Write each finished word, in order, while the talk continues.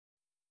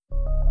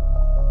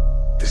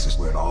This is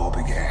where it all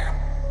began.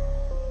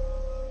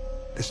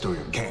 The story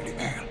of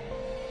Candyman.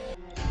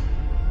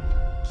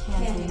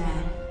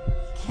 Candyman.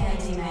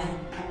 Candyman.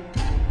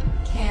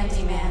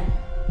 Candyman.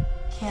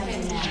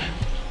 Candyman.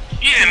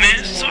 Yeah,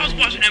 man. So I was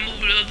watching that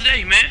movie the other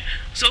day, man.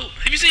 So,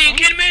 have you seen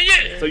Candyman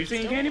yet? So you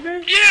seen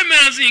Candyman? Yeah, man,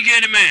 I seen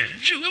Candyman.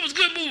 Shoot, it was a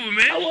good movie,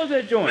 man. How was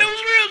that joint? Man, it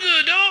was real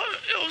good, dog.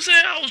 You know what I'm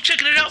saying? I was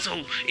checking it out,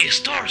 so it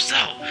starts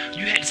out.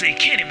 You had to say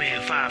Candyman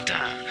 5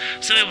 times.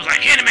 So it was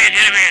like Candyman,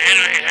 Candyman,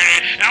 Candyman,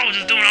 Candyman. I was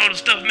just doing all the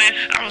stuff, man.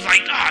 I was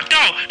like, ah,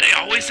 dog, they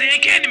always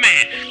saying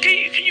Candyman.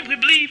 Can you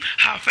believe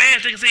how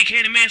fast they can say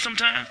Candyman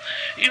sometimes?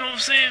 You know what I'm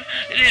saying?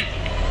 And then,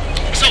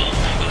 so,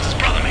 it was his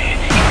brother, man.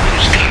 He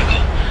was in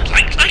Chicago.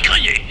 Like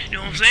Kanye, you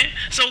know what I'm saying?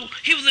 So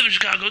he was living in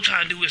Chicago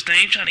trying to do his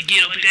thing, trying to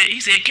get up at that. He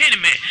said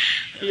Candyman.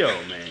 Yo,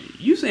 man,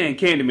 you saying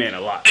Candyman a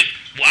lot. Hey,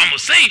 well, I'm gonna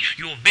say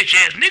you a bitch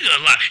ass nigga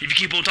a lot if you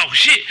keep on talking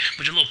shit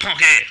with your little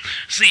punk ass.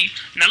 See,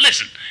 now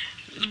listen,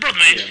 the brother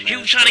man, he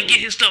was trying to get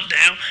his stuff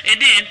down, and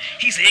then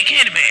he said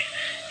Candyman.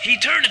 He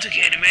turned into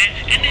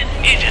Candyman, and then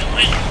it just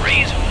went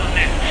crazy from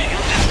there. It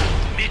was just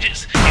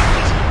midgets, it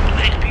was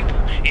black people,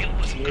 it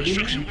was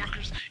construction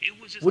workers, it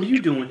was just. What are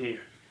you doing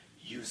here?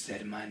 You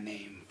said my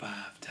name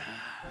 5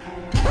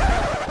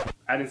 times.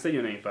 I didn't say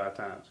your name 5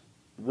 times.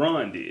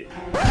 Ron did.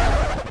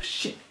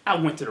 Shit, I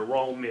went to the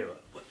wrong mirror.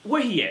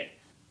 Where he at?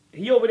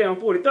 He over there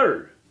on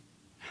 43rd.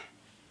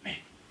 Man,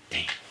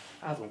 damn.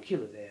 I was gonna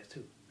kill his ass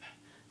too.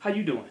 How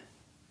you doing?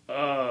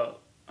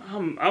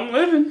 I'm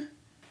living.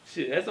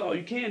 Shit, that's all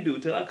you can do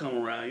till I come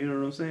around, you know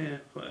what I'm saying?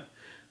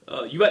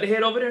 You about to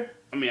head over there?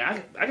 I mean,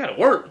 I gotta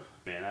work.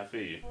 Man, I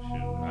feel you.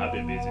 Shoot, I've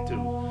been busy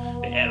too.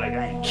 They act like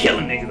I ain't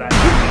killing niggas.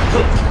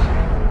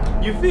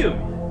 You feel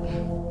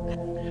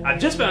me? I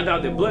just found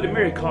out that Bloody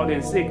Mary called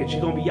in sick and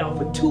she's gonna be out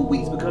for 2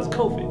 weeks because of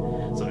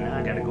COVID. So now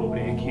I gotta go over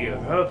there and kill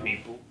her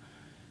people.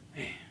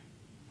 Man,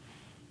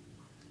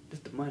 this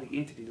demonic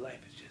entity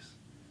life is just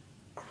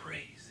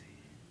crazy.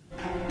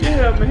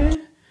 Yeah,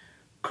 man.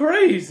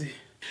 Crazy.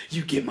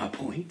 You get my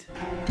point?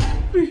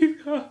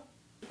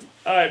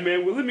 Alright,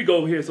 man. Well, let me go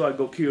over here so I can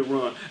go kill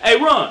Ron. Hey,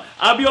 Ron,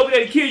 I'll be over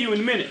there to kill you in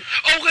a minute.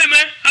 Okay,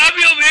 man. I'll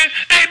be over here.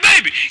 Hey,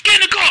 baby, get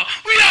in the car.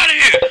 We out of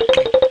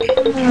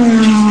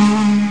here.